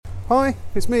Hi,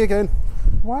 it's me again.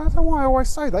 Well, I don't know why I always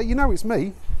say that. You know it's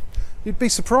me. You'd be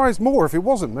surprised more if it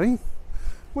wasn't me,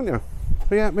 wouldn't you?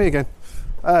 But yeah, me again.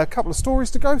 A couple of stories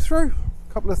to go through,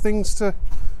 a couple of things to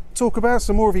talk about,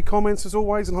 some more of your comments as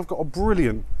always, and I've got a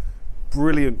brilliant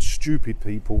stupid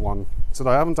people one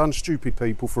today. I haven't done stupid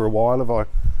people for a while, have I?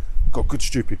 Got good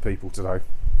stupid people today.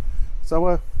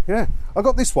 So yeah, I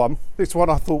got this one. This one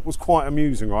I thought was quite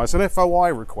amusing, right? It's an FOI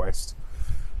request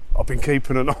I've been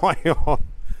keeping an eye on.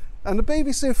 And the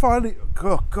BBC have finally,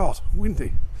 oh God,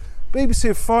 windy. BBC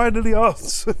have finally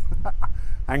answered.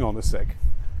 Hang on a sec.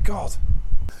 God.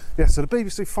 Yeah, so the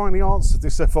BBC finally answered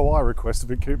this FOI request I've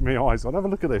been keeping my eyes on. Have a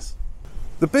look at this.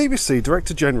 The BBC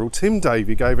Director General Tim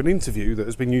Davie gave an interview that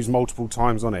has been used multiple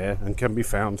times on air and can be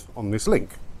found on this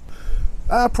link.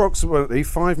 Approximately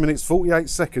 5 minutes 48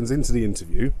 seconds into the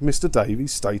interview, Mr Davie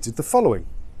stated the following.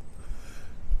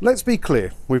 Let's be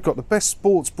clear, we've got the best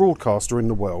sports broadcaster in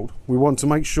the world. We want to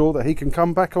make sure that he can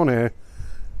come back on air.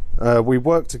 We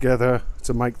work together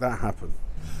to make that happen.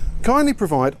 Kindly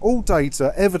provide all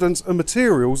data, evidence and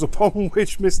materials upon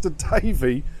which Mr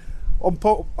Davie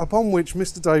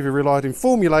relied in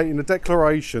formulating the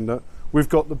declaration that we've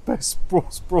got the best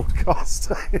sports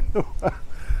broadcaster in the world.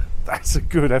 That's a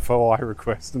good FOI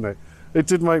request, isn't it? It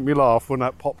did make me laugh when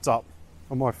that popped up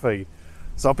on my feed.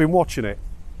 So I've been watching it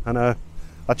and I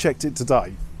checked it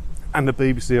today and the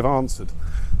BBC have answered.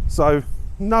 So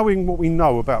knowing what we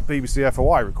know about BBC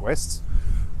FOI requests,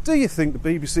 do you think the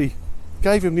BBC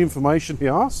gave him the information he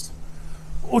asked?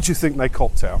 Or do you think they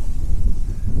copped out?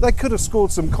 They could have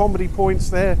scored some comedy points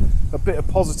there, a bit of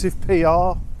positive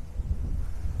PR,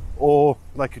 or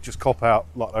they could just cop out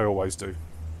like they always do.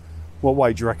 What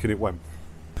way do you reckon it went?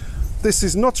 This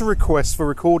is not a request for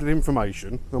recorded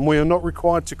information, and we are not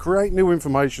required to create new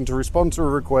information to respond to a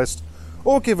request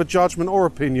or give a judgment or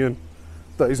opinion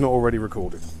that is not already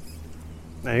recorded.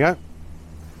 There you go.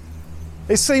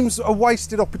 It seems a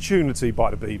wasted opportunity by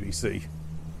the BBC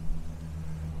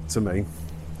to me.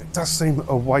 It does seem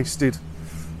a wasted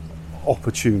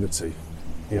opportunity,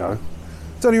 you know.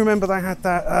 Don't you remember they had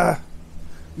that,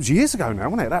 it was years ago now,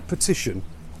 wasn't it? That petition.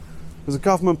 There's a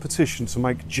government petition to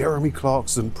make Jeremy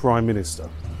Clarkson Prime Minister.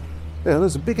 Yeah,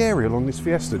 there's a big aerial on this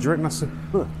Fiesta. Do you reckon that's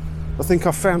I think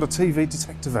I found a TV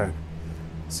detector van.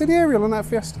 See the aerial on that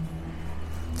Fiesta?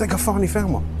 I think I finally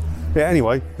found one. Yeah,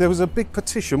 anyway, there was a big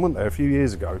petition, wasn't there, a few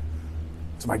years ago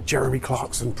to make Jeremy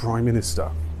Clarkson Prime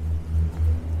Minister.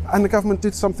 And the government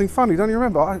did something funny, don't you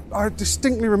remember? I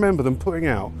distinctly remember them putting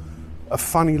out a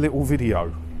funny little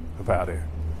video about it.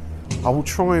 I will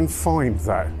try and find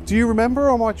that. Do you remember,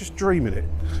 or am I just dreaming it?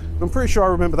 I'm pretty sure I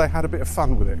remember they had a bit of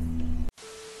fun with it.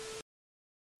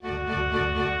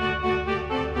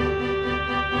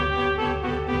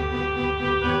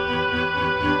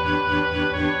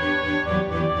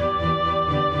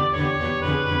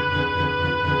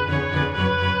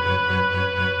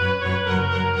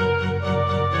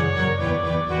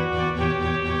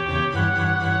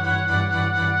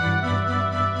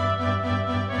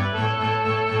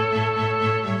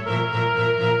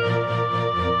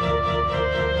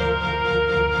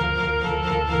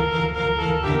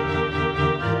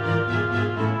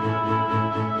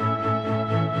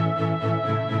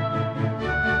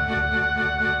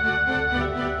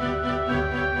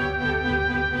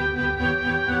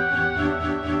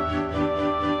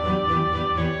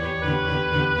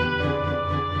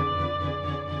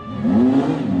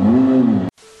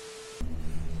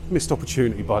 Missed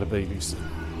opportunity by the BBC.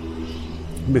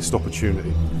 Missed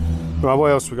opportunity. Right, what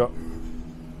else we got?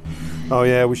 Oh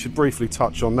yeah, we should briefly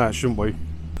touch on that, shouldn't we?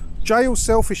 Jail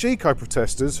selfish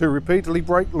eco-protesters who repeatedly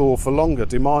break law for longer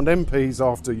demand MPs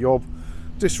after Yob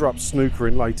disrupts snooker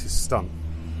in latest stunt.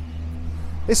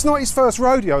 It's not his first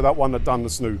rodeo, that one that done the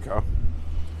snooker.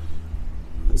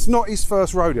 It's not his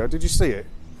first rodeo. Did you see it?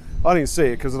 I didn't see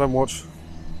it because I don't watch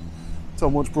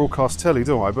broadcast telly,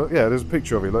 do I? But yeah, there's a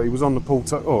picture of it. Like he was on the pool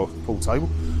table.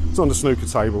 It's on the snooker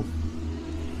table.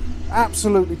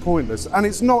 Absolutely pointless. And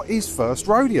it's not his first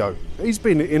rodeo. He's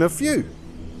been in a few.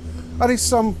 And he's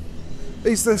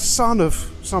the son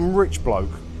of some rich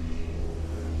bloke.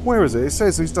 Where is it? It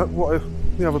says he's done what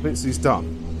the other bits he's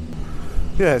done.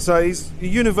 Yeah, so he's a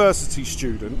university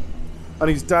student and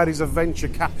his dad is a venture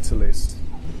capitalist.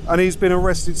 And he's been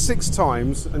arrested 6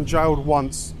 times and jailed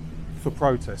once for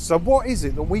protest. So what is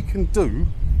it that we can do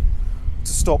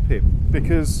to stop him?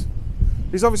 Because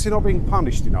he's obviously not being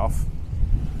punished enough,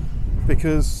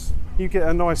 because you get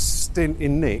a nice stint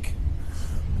in Nick,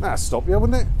 that'll stop you,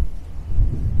 wouldn't it?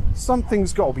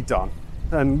 Something's got to be done,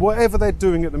 and whatever they're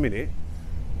doing at the minute,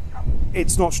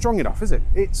 it's not strong enough, is it?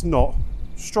 It's not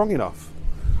strong enough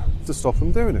to stop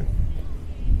them doing it.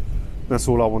 That's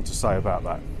all I want to say about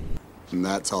that. And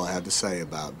that's all I have to say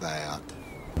about that.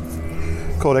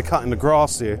 Cool, they're cutting the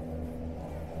grass here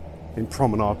in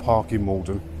Promenade Park in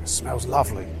Malden. It smells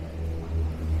lovely.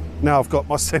 Now I've got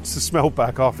my sense of smell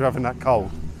back after having that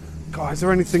cold. God, is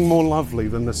there anything more lovely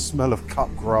than the smell of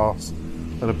cut grass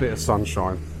and a bit of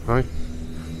sunshine, eh?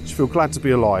 Just feel glad to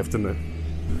be alive, doesn't it?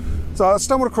 So I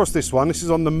stumbled across this one. This is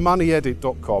on the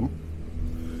moneyedit.com.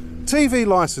 TV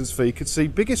licence fee could see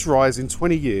biggest rise in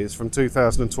 20 years from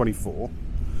 2024.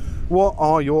 What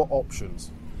are your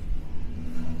options?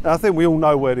 Now, I think we all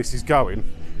know where this is going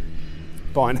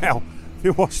by now. If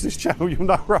you watch this channel, you'll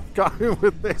know where I'm going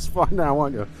with this by now,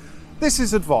 won't you? This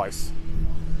is advice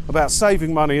about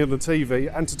saving money on the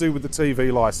TV and to do with the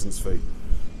TV licence fee.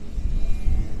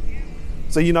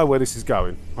 So you know where this is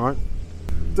going, right?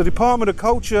 The Department of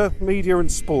Culture, Media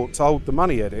and Sport told the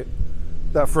Money Edit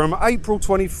that from April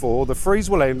 24, the freeze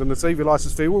will end and the TV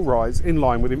licence fee will rise in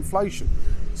line with inflation.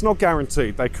 It's not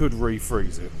guaranteed. They could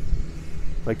refreeze it.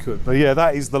 They could. But yeah,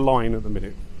 that is the line at the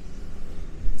minute.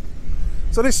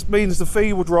 So this means the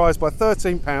fee would rise by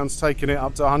 £13, taking it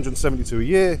up to £172 a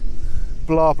year,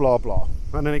 blah, blah, blah.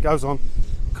 And then it goes on.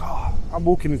 God, I'm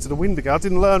walking into the wind again. I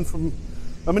didn't learn from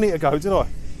a minute ago, did I?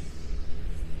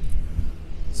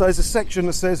 So there's a section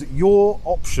that says your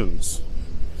options.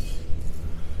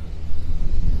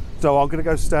 So I'm going to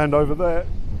go stand over there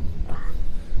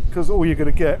because all you're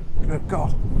going to get, oh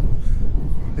God,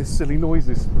 there's silly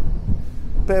noises.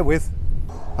 Bear with,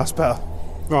 that's better.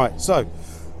 Right, so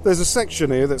there's a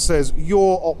section here that says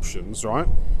your options, right?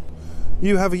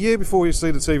 You have a year before you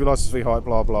see the TV licence fee hike,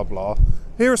 blah, blah, blah.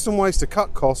 Here are some ways to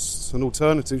cut costs and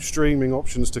alternative streaming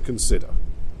options to consider.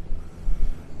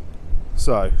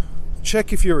 So,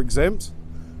 check if you're exempt.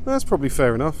 That's probably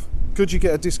fair enough. Could you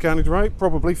get a discounted rate?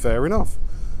 Probably fair enough.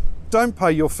 Don't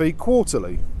pay your fee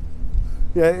quarterly.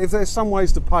 Yeah, if there's some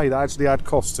ways to pay that actually add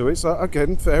cost to it, so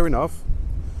again, fair enough.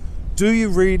 Do you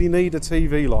really need a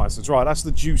TV licence? Right, that's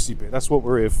the juicy bit. That's what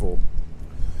we're here for.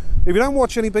 If you don't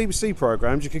watch any BBC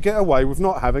programmes, you could get away with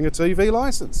not having a TV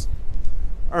licence.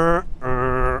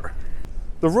 The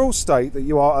rules state that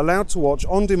you are allowed to watch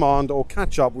on demand or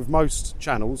catch up with most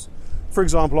channels. For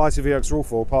example, ITVX Rule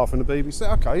 4, apart from the BBC.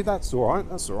 Okay, that's all right.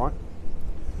 That's all right.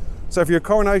 So if you're a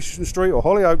Coronation Street or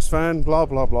Hollyoaks fan, blah,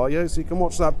 blah, blah, yes, you can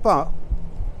watch that. But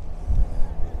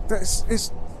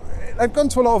they've gone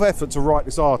to a lot of effort to write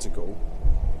this article.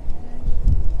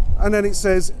 And then it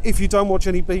says, if you don't watch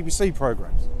any BBC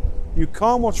programmes, you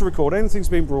can't watch or record anything's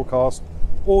being broadcast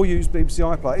or use BBC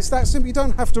iPlayer. It's that simple. You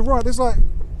don't have to write. There's like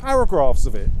paragraphs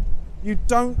of it. You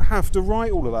don't have to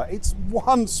write all of that. It's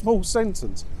one small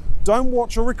sentence. Don't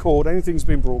watch or record anything's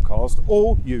been broadcast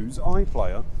or use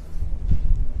iPlayer,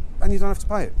 and you don't have to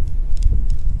pay it.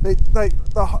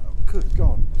 Good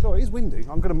God. Oh, it is windy.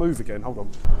 I'm going to move again. Hold on.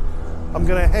 I'm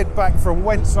going to head back from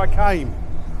whence I came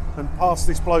and past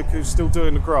this bloke who's still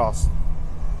doing the grass.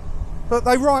 But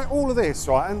they write all of this,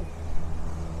 right? And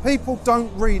people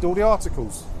don't read all the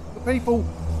articles. The people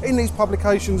in these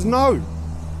publications know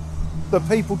that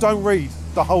people don't read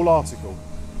the whole article.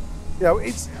 You know,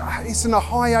 it's in a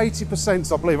high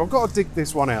 80%, I believe. I've got to dig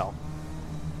this one out.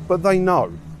 But they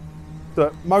know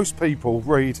that most people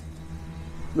read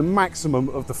the maximum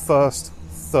of the first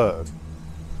third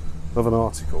of an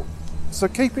article. So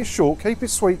keep it short, keep it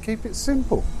sweet, keep it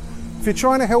simple. If you're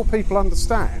trying to help people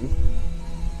understand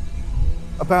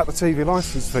about the TV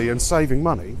licence fee and saving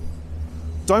money,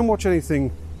 don't watch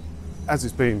anything as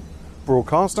it's being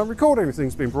broadcast, don't record anything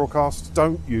that's being broadcast,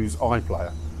 don't use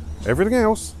iPlayer. Everything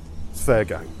else is fair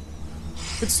game.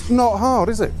 It's not hard,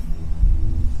 is it?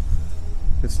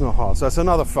 It's not hard. So it's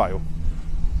another fail.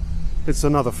 It's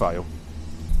another fail.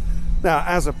 Now,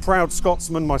 as a proud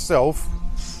Scotsman myself,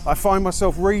 I find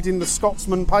myself reading the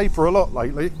Scotsman paper a lot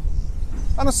lately,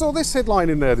 and I saw this headline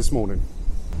in there this morning.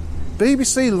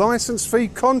 BBC licence fee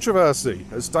controversy,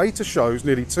 as data shows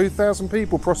nearly 2,000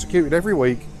 people prosecuted every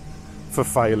week for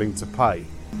failing to pay.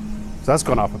 So that's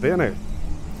gone up a bit, hasn't it?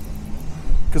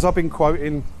 Because I've been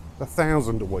quoting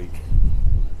 1,000 a week.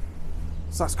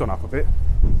 So that's gone up a bit.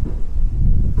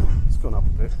 It's gone up a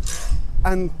bit.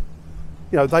 And,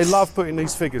 you know, they love putting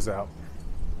these figures out.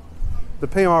 The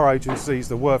PR agencies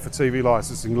that work for TV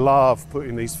licensing love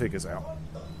putting these figures out.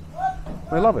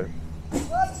 They love it.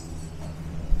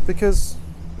 Because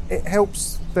it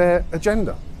helps their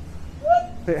agenda.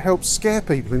 It helps scare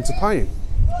people into paying.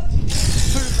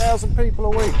 2,000 people a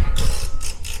week.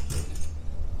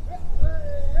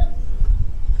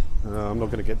 I'm not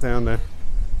going to get down there.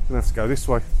 I'm going to have to go this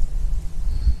way.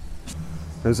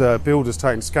 There's builders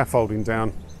taking scaffolding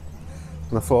down,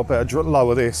 and I thought I'd better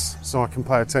lower this so I can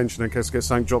pay attention in case I get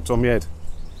something dropped on my head.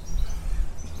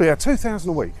 But yeah, 2,000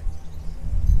 a week.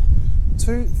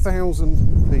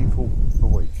 2,000 people a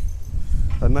week.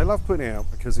 And they love putting it out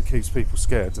because it keeps people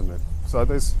scared, doesn't it? So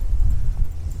there's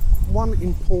one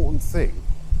important thing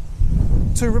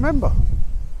to remember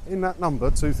in that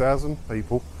number, 2,000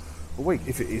 people a week.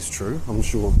 If it is true, I'm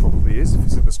sure it probably is. If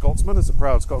it's in the Scotsman, as a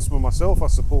proud Scotsman myself, I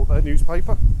support their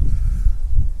newspaper.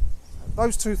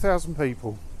 Those 2,000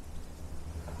 people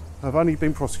have only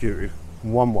been prosecuted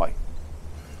one way,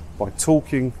 by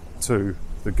talking to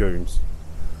the goons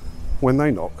when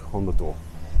they knock on the door.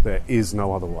 There is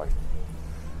no other way.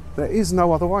 There is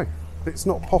no other way. It's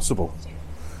not possible.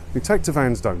 Detective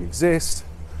vans don't exist.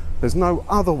 There's no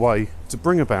other way to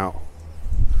bring about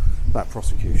that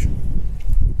prosecution.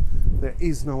 There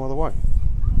is no other way.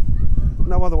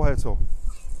 No other way at all.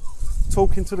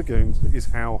 Talking to the goons is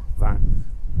how that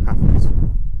happens.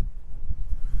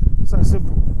 It's that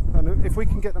simple. And if we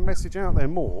can get the message out there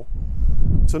more,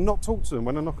 to not talk to them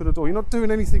when they knock at the door. You're not doing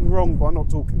anything wrong by not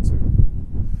talking to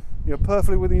them. You're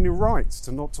perfectly within your rights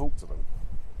to not talk to them.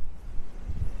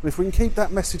 But if we can keep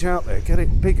that message out there, get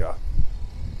it bigger,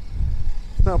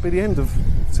 that'll be the end of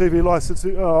TV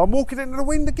licensing. Oh, I'm walking into the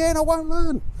wind again, I won't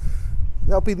learn.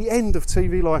 That'll be the end of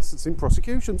TV licensing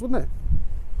prosecutions, wouldn't it?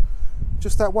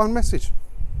 Just that one message.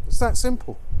 It's that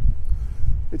simple.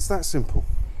 It's that simple.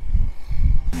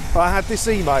 I had this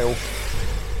email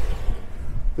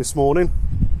this morning.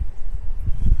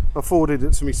 I forwarded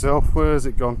it to myself. Where has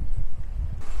it gone?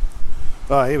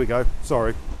 Ah, here we go.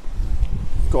 Sorry.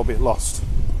 Got a bit lost.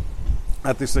 I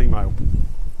had this email.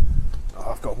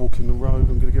 Oh, I've got to walk in the road.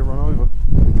 I'm going to get run over.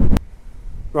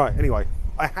 Right, anyway.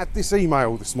 I had this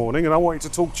email this morning and I wanted to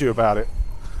talk to you about it.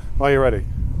 Are you ready?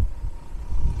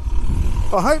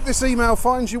 I hope this email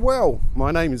finds you well.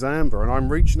 My name is Amber and I'm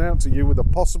reaching out to you with a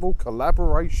possible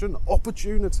collaboration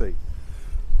opportunity.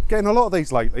 Getting a lot of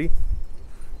these lately,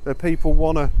 where people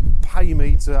want to pay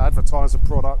me to advertise a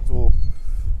product or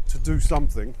to do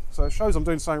something. So it shows I'm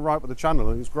doing something right with the channel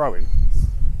and it's growing.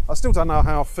 I still don't know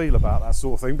how I feel about that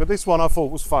sort of thing, but this one I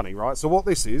thought was funny, right? So what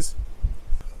this is,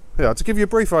 yeah, to give you a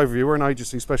brief overview, we're an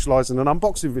agency specialising in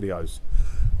unboxing videos.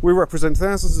 We represent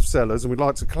thousands of sellers and we'd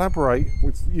like to collaborate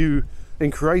with you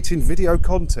in creating video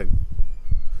content.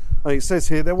 And it says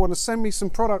here they want to send me some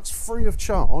products free of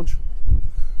charge,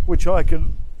 which I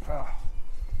can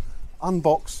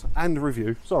unbox and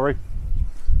review,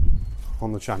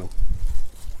 on the channel.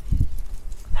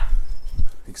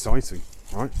 Exciting,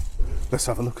 right? Let's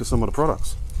have a look at some of the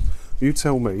products. You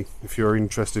tell me if you're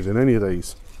interested in any of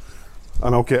these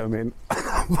and I'll get them in.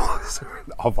 I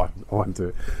won't do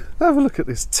it. Have a look at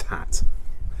this tat.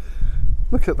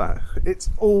 Look at that. It's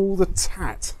all the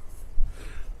tat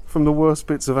from the worst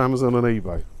bits of Amazon and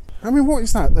eBay. I mean, what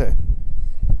is that there?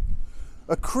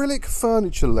 Acrylic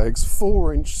furniture legs,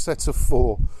 4-inch set of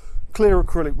 4. Clear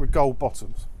acrylic with gold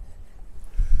bottoms.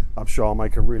 I'm sure I'll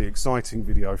make a really exciting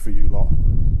video for you lot.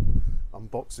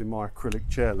 Unboxing my acrylic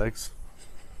chair legs.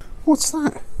 What's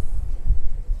that?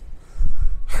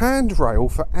 Handrail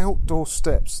for outdoor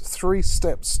steps,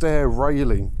 3-step stair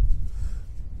railing.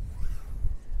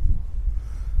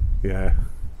 Yeah,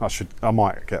 I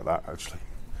might get that actually.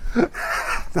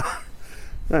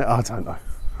 I don't know.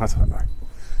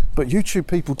 But YouTube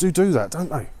people do that, don't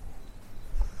they?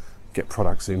 Get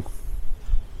products in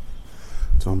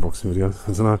to unboxing videos.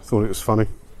 I don't know, thought it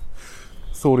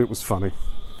was funny.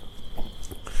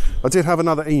 I did have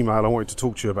another email I wanted to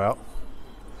talk to you about.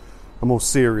 A more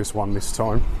serious one this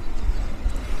time.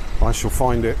 I shall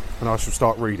find it and I shall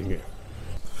start reading it.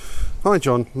 Hi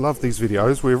John, love these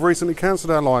videos. We have recently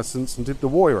cancelled our licence and did the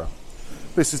Woira.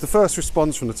 This is the first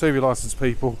response from the TV licence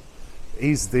people.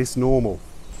 Is this normal?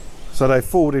 So they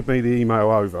forwarded me the email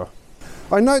over.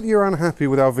 I note that you're unhappy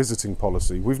with our visiting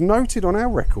policy. We've noted on our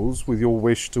records with your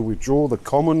wish to withdraw the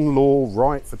common law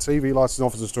right for TV licence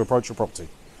officers to approach your property.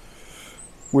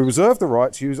 We reserve the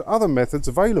right to use other methods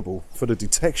available for the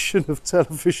detection of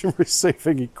television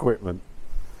receiving equipment.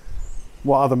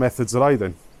 What other methods are they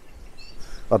then?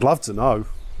 I'd love to know.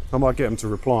 I might get them to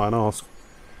reply and ask.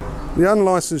 The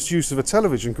unlicensed use of a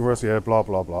television converter, blah,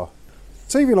 blah, blah.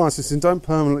 TV licensing don't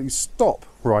permanently stop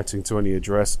writing to any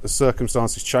address as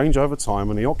circumstances change over time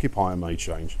and the occupier may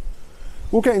change.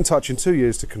 We'll get in touch in 2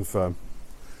 years to confirm.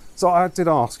 So I did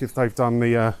ask if they've done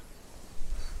the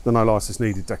no license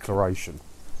needed declaration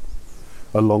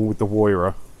along with the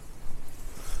Woira.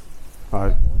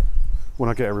 When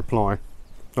I get a reply,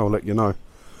 I'll let you know.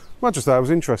 I just thought it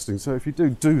was interesting. So if you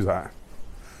do that,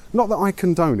 not that I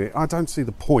condone it, I don't see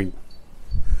the point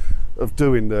of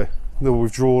doing the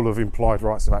withdrawal of implied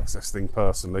rights of access thing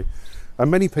personally. And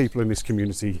many people in this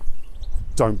community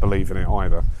don't believe in it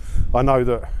either. I know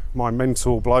that my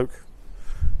mentor bloke,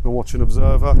 Been watching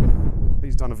Observer.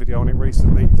 He's done a video on it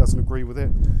recently. He doesn't agree with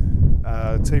it.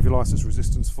 TV License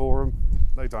Resistance Forum.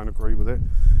 They don't agree with it.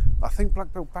 I think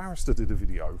Black Belt Barrister did a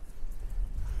video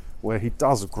where he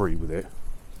does agree with it.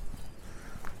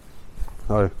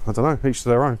 So, I don't know, each to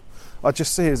their own. I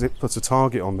just see it as it puts a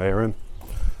target on there, and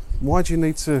why do you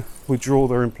need to withdraw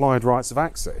their implied rights of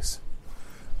access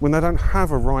when they don't have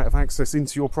a right of access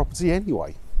into your property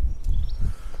anyway?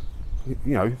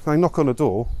 You know, they knock on a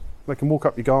door, they can walk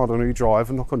up your garden or your drive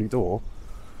and knock on your door,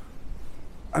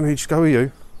 and you just go, "Who are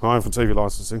you?" "I'm from TV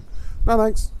licensing." "No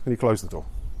thanks," and you close the door.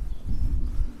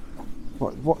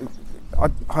 What?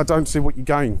 I don't see what you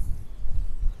gain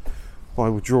by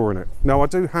withdrawing it. Now, I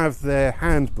do have their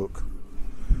handbook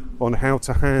on how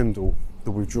to handle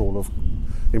the withdrawal of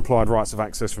implied rights of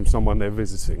access from someone they're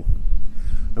visiting,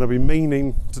 and I've been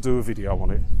meaning to do a video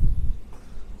on it,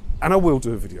 and I will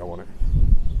do a video on it,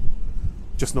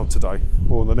 just not today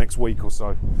or the next week or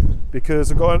so,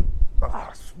 because I got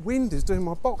wind is doing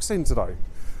my box in today.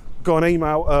 Got an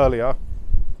email earlier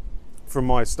from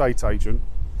my estate agent,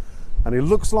 and it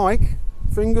looks like,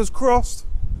 fingers crossed,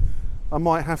 I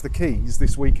might have the keys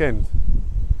this weekend.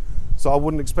 So I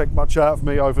wouldn't expect much out of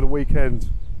me over the weekend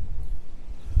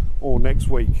or next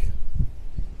week,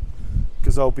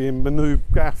 because I'll be in my new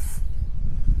gaff.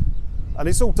 And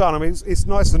it's all done. I mean, it's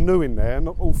nice and new in there,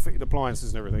 not all fitted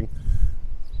appliances and everything.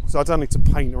 So I don't need to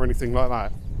paint or anything like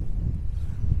that.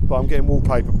 But I'm getting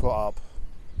wallpaper put up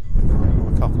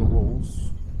on a couple of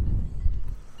walls.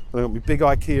 And I've got my big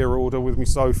IKEA order with my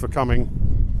sofa coming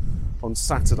on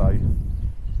Saturday.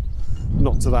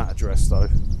 Not to that address though,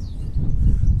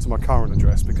 to my current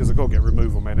address, because I've got to get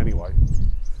removal men anyway.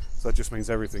 So that just means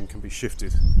everything can be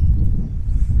shifted at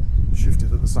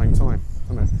the same time,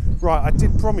 doesn't it? Right, I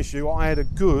did promise you I had a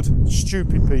good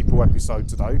Stupid People episode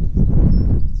today.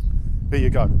 Here you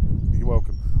go. You're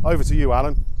welcome. Over to you,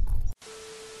 Alan.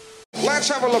 Let's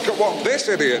have a look at what this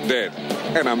idiot did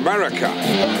in America.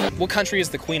 What country is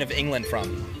the Queen of England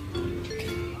from?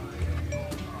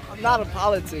 I'm not a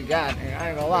politics guy, I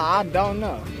ain't gonna lie, I don't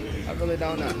know. I really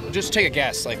don't know. Just take a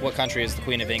guess, like what country is the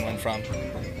Queen of England from?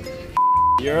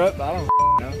 Europe? I don't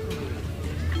know.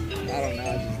 I don't know,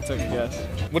 I just took a guess.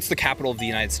 What's the capital of the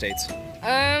United States?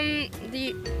 There's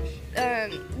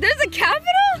a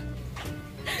capital?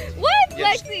 What?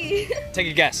 Yes. Lexi? Take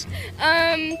a guess.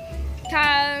 I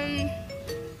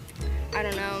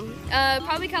don't know.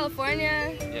 Probably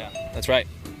California. Yeah, that's right.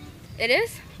 It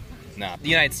is? No. The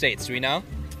United States, do we know?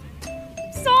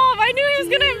 Stop! I knew he was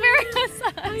gonna embarrass us.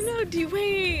 I know,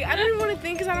 wait. I didn't want to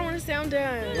think because I don't want to sound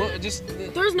dumb. Well, just...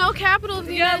 There's no capital of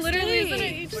the United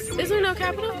literally, States. Is there no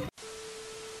capital?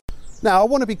 Now, I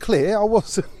want to be clear, I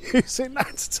wasn't using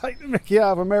that to take the mickey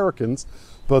out of Americans,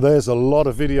 but there's a lot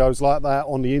of videos like that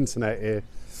on the internet here,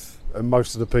 and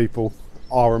most of the people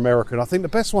are American. I think the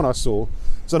best one I saw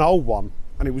was an old one,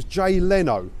 and it was Jay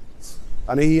Leno,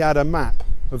 and he had a map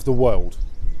of the world,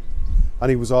 and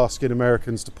he was asking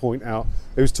Americans to point out,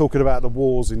 he was talking about the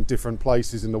wars in different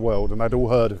places in the world, and they'd all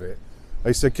heard of it.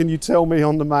 They said, "Can you tell me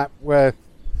on the map where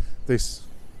this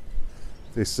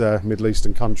Middle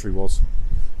Eastern country was?"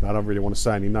 And I don't really want to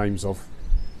say any names of.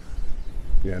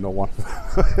 Yeah, not one.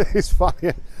 It's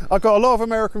funny. I've got a lot of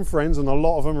American friends, and a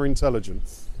lot of them are intelligent.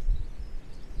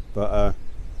 But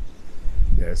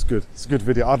yeah, it's good. It's a good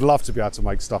video. I'd love to be able to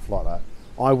make stuff like that.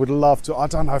 I would love to. I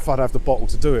don't know if I'd have the bottle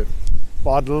to do it,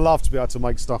 but I'd love to be able to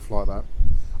make stuff like that.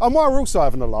 And while we're also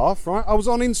having a laugh, right? I was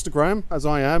on Instagram, as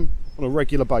I am on a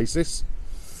regular basis,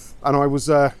 and I was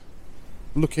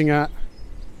looking at,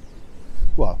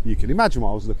 well, you can imagine what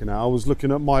I was looking at. I was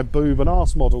looking at my boob and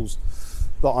arse models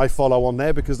that I follow on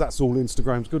there, because that's all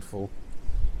Instagram's good for.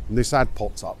 And this ad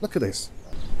popped up. Look at this.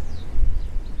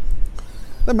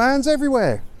 The man's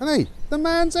everywhere, isn't he? The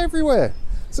man's everywhere.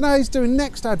 So now he's doing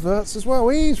Next adverts as well.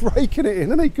 He's raking it in,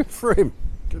 isn't he? Good for him.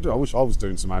 Good. I wish I was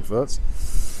doing some adverts.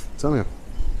 I'm telling you.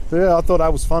 Yeah, I thought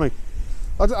that was funny.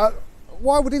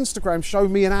 Why would Instagram show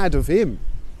me an ad of him?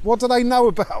 What do they know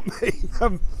about me?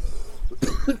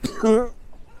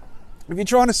 If you're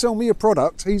trying to sell me a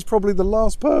product, he's probably the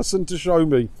last person to sell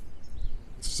me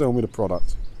the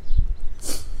product.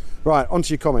 Right, on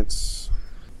to your comments.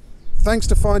 Thanks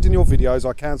to finding your videos,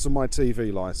 I cancelled my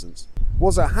TV licence.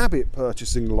 Was a habit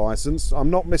purchasing the licence. I'm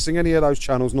not missing any of those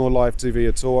channels nor live TV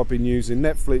at all. I've been using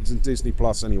Netflix and Disney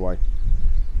Plus anyway.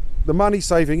 The money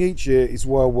saving each year is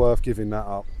well worth giving that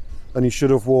up. And you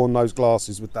should have worn those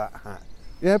glasses with that hat.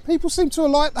 Yeah, people seem to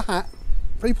like the hat.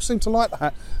 People seem to like the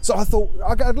hat. So I thought,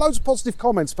 I got loads of positive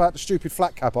comments about the stupid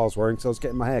flat cap I was wearing because I was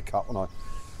getting my hair cut, wasn't I?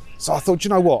 So I thought, you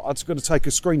know what? I'm just going to take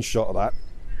a screenshot of that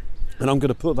And I'm going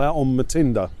to put that on my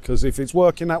Tinder, because if it's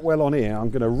working that well on here, I'm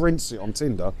going to rinse it on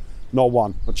Tinder. Not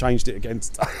one. I changed it again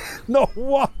today. Not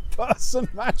one person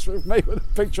matched with me with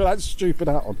a picture of that stupid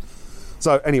hat on.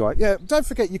 So anyway, yeah, don't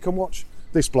forget you can watch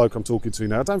this bloke I'm talking to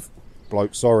now.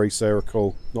 Bloke, sorry, Sarah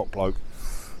Cole, not bloke.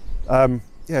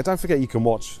 Yeah, don't forget you can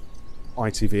watch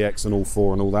ITVX and All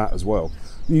 4 and all that as well.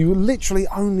 You literally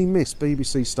only miss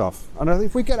BBC stuff. And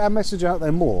if we get our message out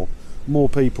there more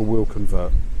people will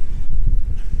convert.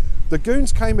 The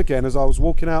goons came again as I was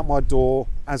walking out my door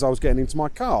as I was getting into my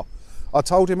car. I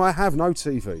told him I have no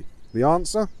TV. The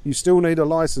answer? You still need a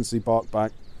licence, he barked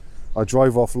back. I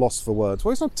drove off lost for words.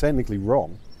 Well, it's not technically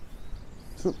wrong.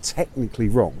 It's not technically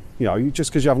wrong. You know,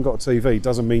 just because you haven't got a TV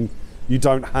doesn't mean you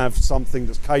don't have something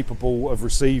that's capable of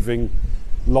receiving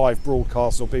live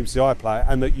broadcasts or BBC iPlayer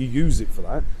and that you use it for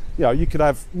that. You know, you could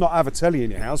not have a telly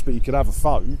in your house, but you could have a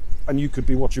phone and you could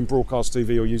be watching broadcast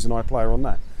TV or using iPlayer on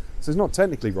that. So it's not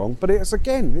technically wrong, but it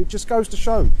just goes to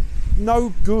show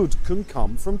no good can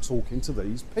come from talking to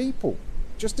these people.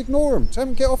 Just ignore them. Tell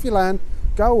them, get off your land,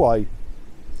 go away.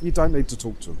 You don't need to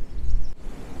talk to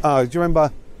them. Do you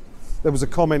remember there was a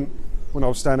comment when I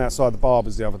was standing outside the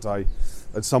Barbers the other day,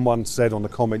 and someone said on the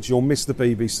comments, you'll miss the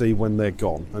BBC when they're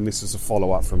gone. And this is a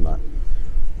follow-up from that.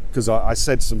 Because I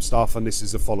said some stuff and this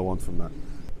is a follow-on from that.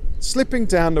 Slipping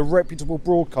down the reputable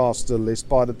broadcaster list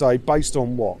by the day based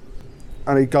on what?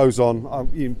 And he goes on,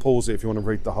 you can pause it if you want to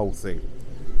read the whole thing.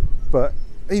 But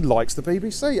he likes the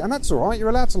BBC, and that's all right, you're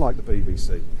allowed to like the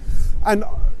BBC. And,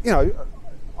 you know,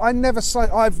 I never say,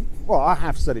 I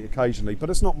have said it occasionally, but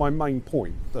it's not my main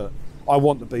point that I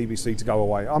want the BBC to go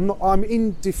away. I'm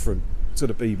indifferent to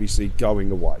the BBC going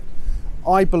away.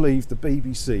 I believe the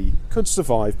BBC could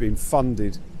survive being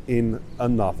funded in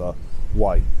another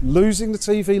way. Losing the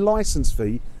TV licence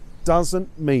fee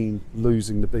doesn't mean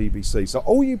losing the BBC. So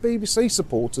all you BBC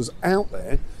supporters out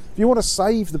there, if you want to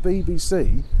save the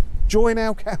BBC, join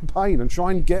our campaign and try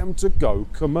and get them to go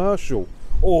commercial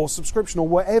or subscription or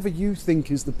whatever you think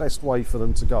is the best way for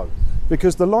them to go.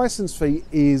 Because the licence fee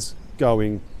is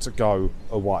going to go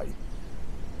away.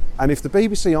 And if the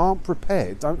BBC aren't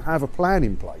prepared, don't have a plan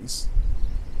in place,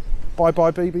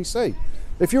 bye-bye BBC.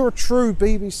 If you're a true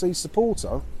BBC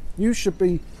supporter, you should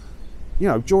be, you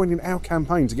know, joining our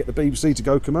campaign to get the BBC to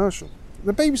go commercial.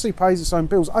 The BBC pays its own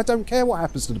bills. I don't care what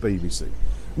happens to the BBC.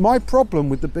 My problem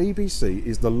with the BBC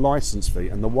is the licence fee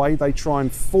and the way they try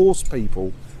and force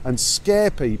people and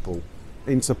scare people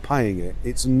into paying it.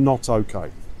 It's not okay.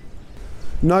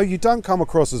 No, you don't come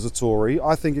across as a Tory.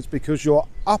 I think it's because you're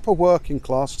upper working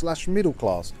class / middle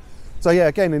class. So yeah,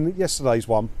 again, in yesterday's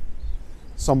one,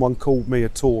 someone called me a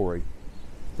Tory.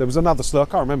 There was another slur, I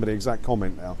can't remember the exact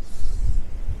comment now.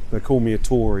 They call me a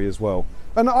Tory as well.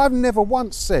 And I've never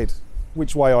once said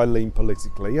which way I lean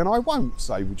politically, and I won't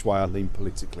say which way I lean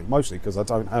politically, mostly because I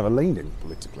don't have a leaning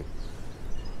politically.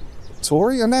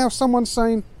 Tory, and now someone's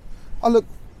saying, oh look,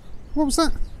 what was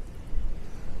that?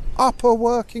 Upper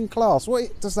working class,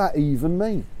 what does that even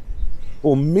mean?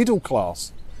 Or middle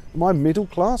class? Am I middle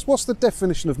class? What's the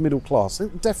definition of middle class?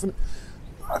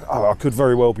 I could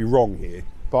very well be wrong here,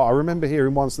 but I remember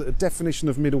hearing once that the definition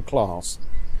of middle class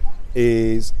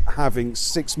is having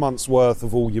 6 months worth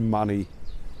of all your money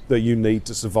that you need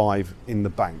to survive in the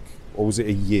bank, or was it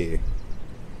a year,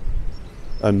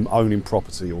 and owning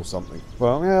property or something.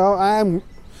 Well, yeah,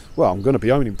 I'm going to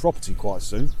be owning property quite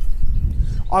soon.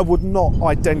 I would not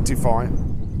identify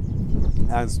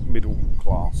as middle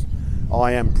class.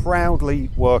 I am proudly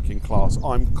working class.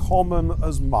 I'm common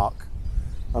as muck,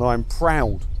 and I'm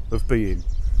proud of being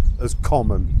as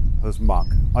common as muck.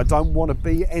 I don't want to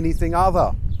be anything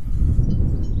other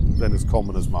than as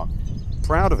common as muck.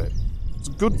 Proud of it. It's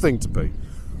a good thing to be.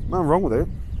 Nothing wrong with it.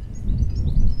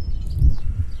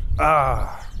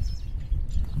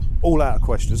 All out of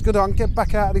question. It's good I can get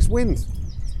back out of this wind.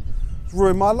 It's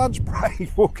ruined my lunch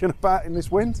break walking about in this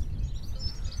wind.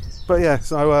 But yeah,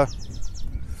 so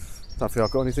don't think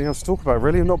I've got anything else to talk about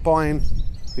really. I'm not buying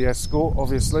the Escort,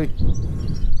 obviously.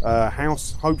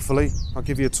 House, hopefully. I'll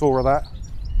give you a tour of that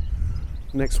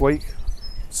next week.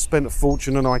 Spent a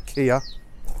fortune on IKEA.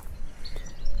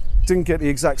 Didn't get the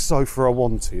exact sofa I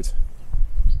wanted.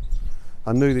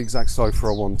 I knew the exact sofa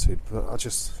I wanted, but I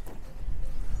just,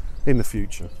 in the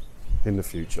future,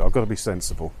 I've got to be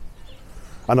sensible.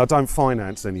 And I don't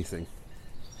finance anything.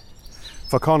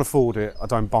 If I can't afford it, I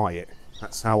don't buy it.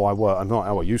 That's how I work. Not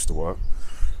how I used to work,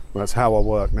 but that's how I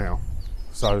work now.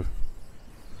 So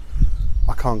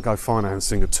I can't go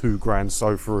financing a £2,000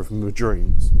 sofa of my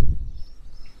dreams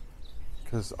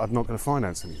because I'm not going to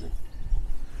finance anything.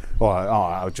 Well,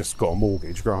 I just got a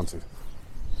mortgage, granted.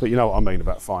 But you know what I mean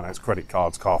about finance, credit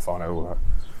cards, car finance, all that.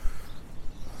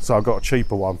 So I got a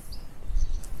cheaper one.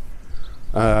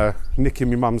 Nicking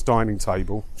my mum's dining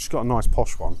table. She's got a nice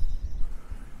posh one.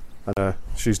 And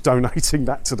she's donating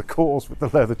that to the cause with the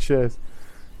leather chairs.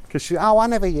 Because I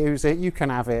never use it, you can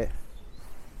have it.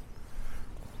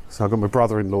 So I've got my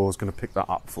brother-in-law going to pick that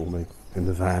up for me in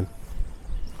the van.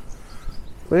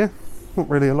 But yeah, not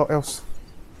really a lot else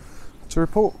to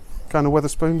report. Going to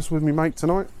Wetherspoons with me mate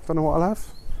tonight. Don't know what I'll have.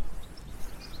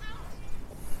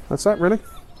 That's that really.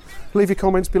 Leave your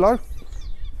comments below.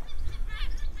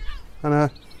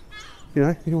 And you know,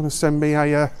 if you want to send me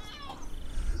a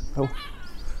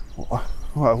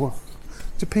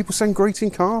do people send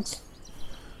greeting cards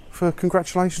for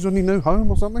congratulations on your new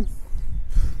home or something?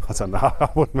 I don't know. I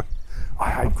wouldn't. I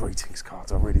hate greetings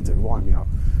cards. I really do. Wind me up.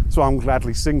 So I'm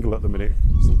gladly single at the minute.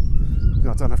 So, you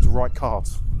know, I don't have to write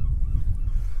cards.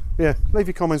 Yeah, leave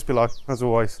your comments below as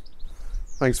always.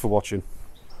 Thanks for watching.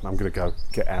 I'm going to go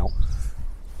get out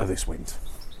of this wind.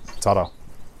 Ta-da.